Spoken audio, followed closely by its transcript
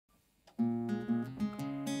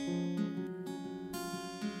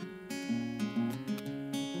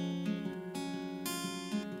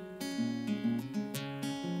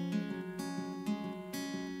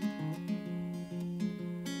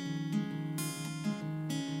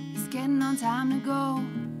getting on time to go.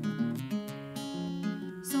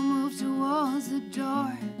 So move towards the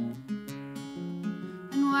door.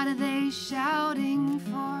 And what are they shouting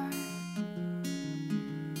for?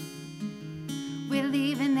 We're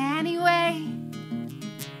leaving anyway,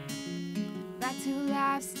 back to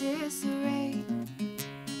life's disarray.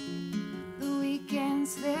 The weekend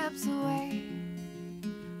slips away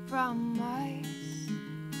from us.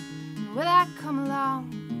 Will I come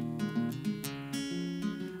along?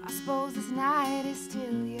 I suppose this night is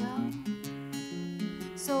still young,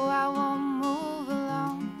 so I won't move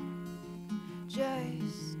along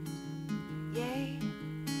just yet.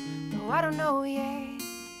 Though I don't know yet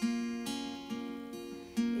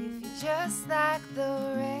if you're just like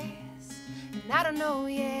the rest, and I don't know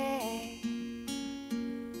yet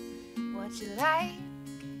what you like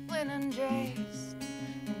when undressed,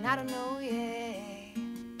 and I don't know yet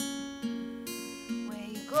where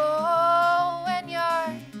you go when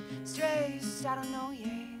you're stressed. I don't know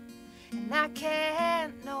yet, and I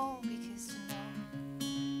can't know, because to know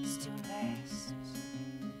is to invest.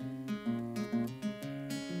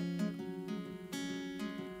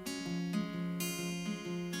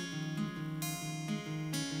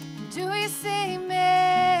 Do you see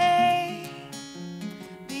me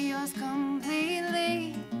be yours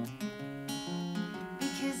completely?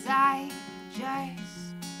 Because I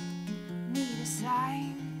just need a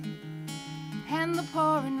sign. And the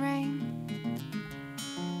pouring rain,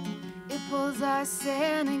 it pulls us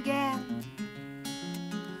in again.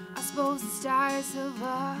 I suppose the stars have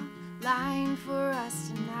aligned for us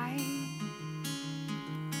tonight.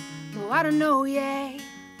 Though I don't know yet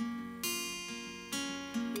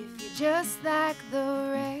if you're just like the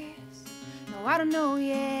rest. No, I don't know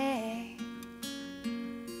yet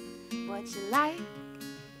what you like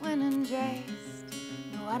when undressed.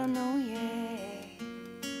 No, I don't know yet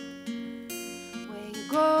where you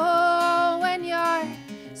go when you're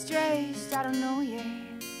stressed. I don't know yet,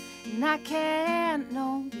 and I can't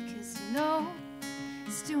know, because to know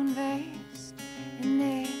is to invest. And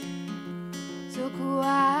it took a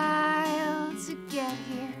while to get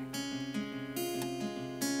here.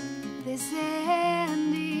 This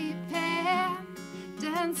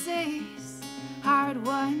independence is hard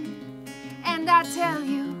won, and I tell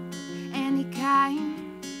you any kind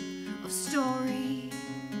of story,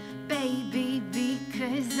 baby,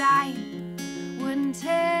 because I wouldn't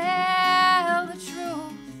tell the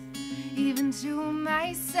truth even to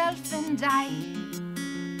myself, and I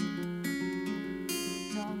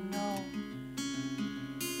don't know,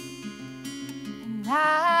 and I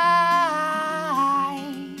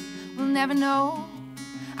will never know.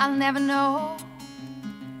 I'll never know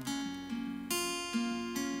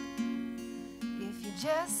if you're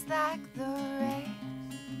just like the rest,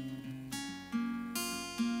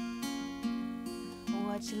 or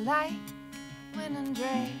what you like when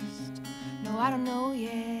undressed. No, I don't know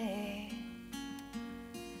yet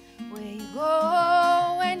where you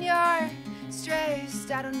go when you're stressed.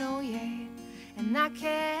 I don't know yet, and I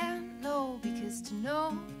can't know, because to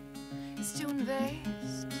know is to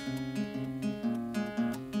invest.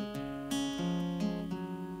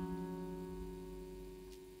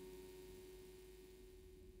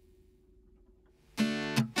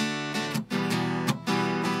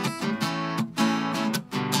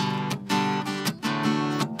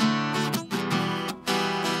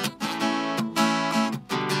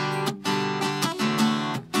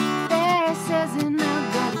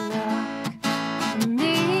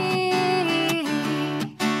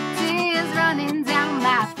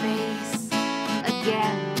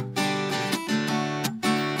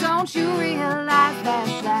 Don't you realize that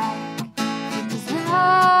black is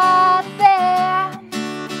nothing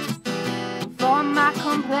for my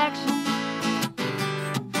complexion?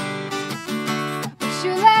 But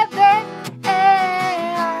you let there,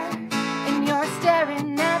 and you're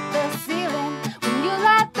staring at the ceiling. When you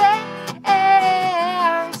let there,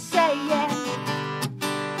 saying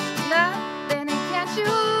nothing, and can't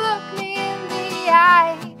you look me in the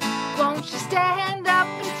eye? Won't you stand up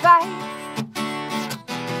and fight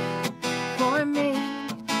for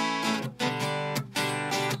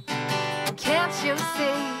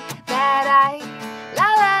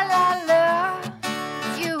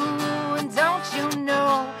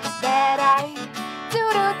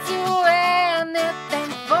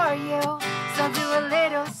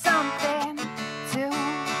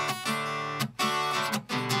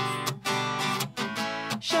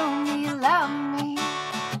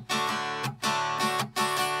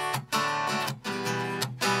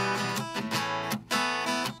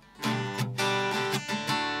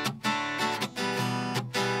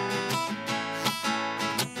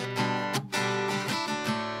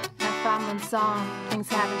in song, things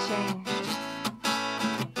haven't changed.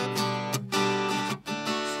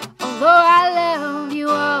 Although I love you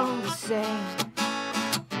all the same,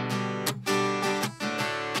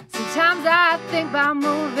 sometimes I think about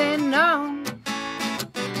moving